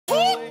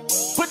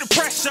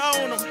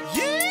pressure on them.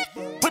 Yeah.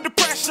 Put the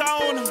pressure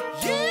on them.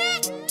 Yeah.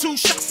 2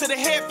 shots to the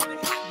head.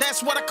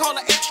 That's what I call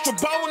an extra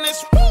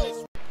bonus.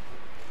 Woo.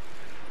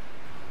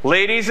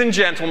 Ladies and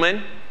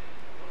gentlemen,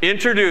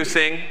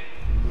 introducing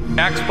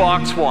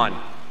Xbox One.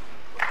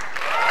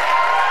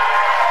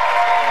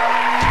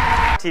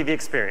 TV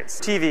experience.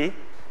 TV.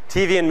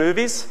 TV and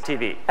movies.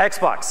 TV.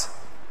 Xbox.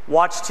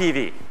 Watch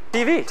TV.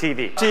 TV.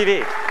 TV.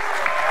 TV.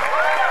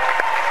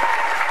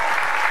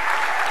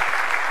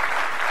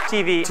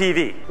 TV.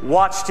 TV.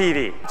 Watch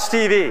TV.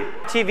 TV.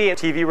 TV and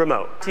TV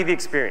remote. TV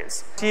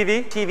experience.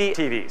 TV. TV.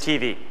 TV.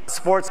 TV.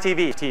 Sports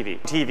TV. TV.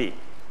 TV.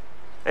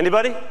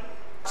 Anybody?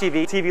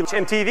 TV. TV.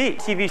 MTV.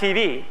 TV.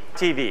 TV.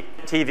 TV.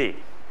 TV.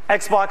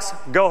 Xbox.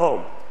 Go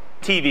home.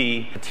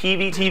 TV.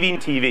 TV. TV.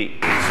 TV.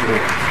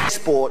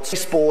 Sports,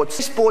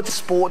 sports, sports,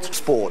 sports,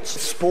 sports,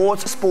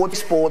 sports, sports,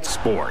 sports,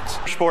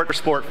 sports.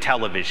 Sport,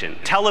 television.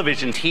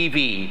 Television,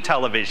 TV,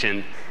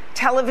 television.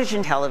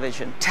 Television,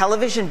 television,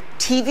 television,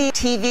 TV,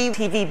 TV,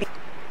 TV.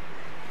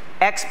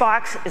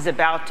 Xbox is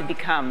about to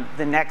become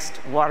the next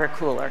water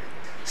cooler.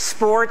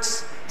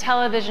 Sports.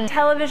 Television,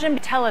 television,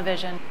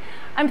 television.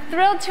 I'm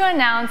thrilled to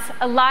announce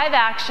a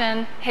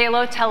live-action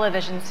Halo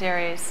television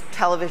series.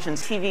 Television,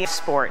 TV,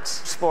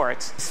 sports,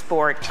 sports,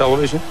 sport.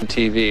 Television,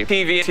 TV,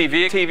 TV,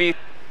 TV, TV.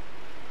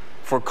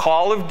 For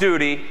Call of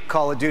Duty.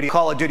 Call of Duty,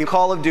 Call of Duty,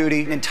 Call of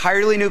Duty. An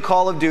entirely new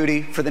Call of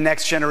Duty for the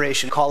next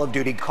generation. Call of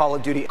Duty, Call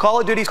of Duty, Call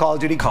of Duty, Call of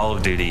Duty, Call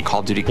of Duty, Call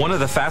of Duty. One of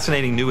the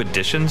fascinating new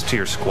additions to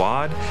your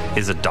squad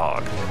is a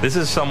dog. This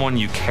is someone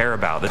you care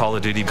about. Call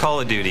of Duty, Call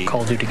of Duty,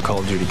 Call of Duty, Call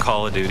of Duty,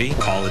 Call of Duty,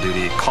 Call of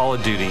Duty, Call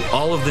of Duty.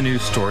 All of the new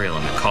story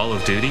element. Call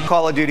of Duty,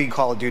 Call of Duty,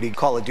 Call of Duty,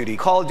 Call of Duty,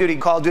 Call of Duty,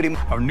 Call of Duty.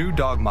 Our new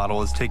dog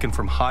model is taken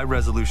from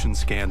high-resolution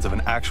scans of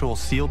an actual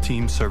SEAL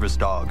team service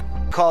dog.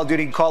 Call of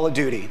Duty, Call of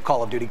Duty,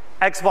 Call of Duty.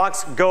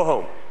 Xbox. Go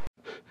home.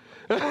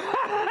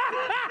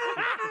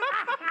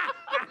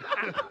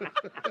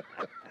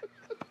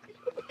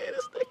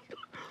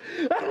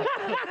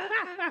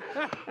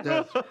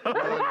 That's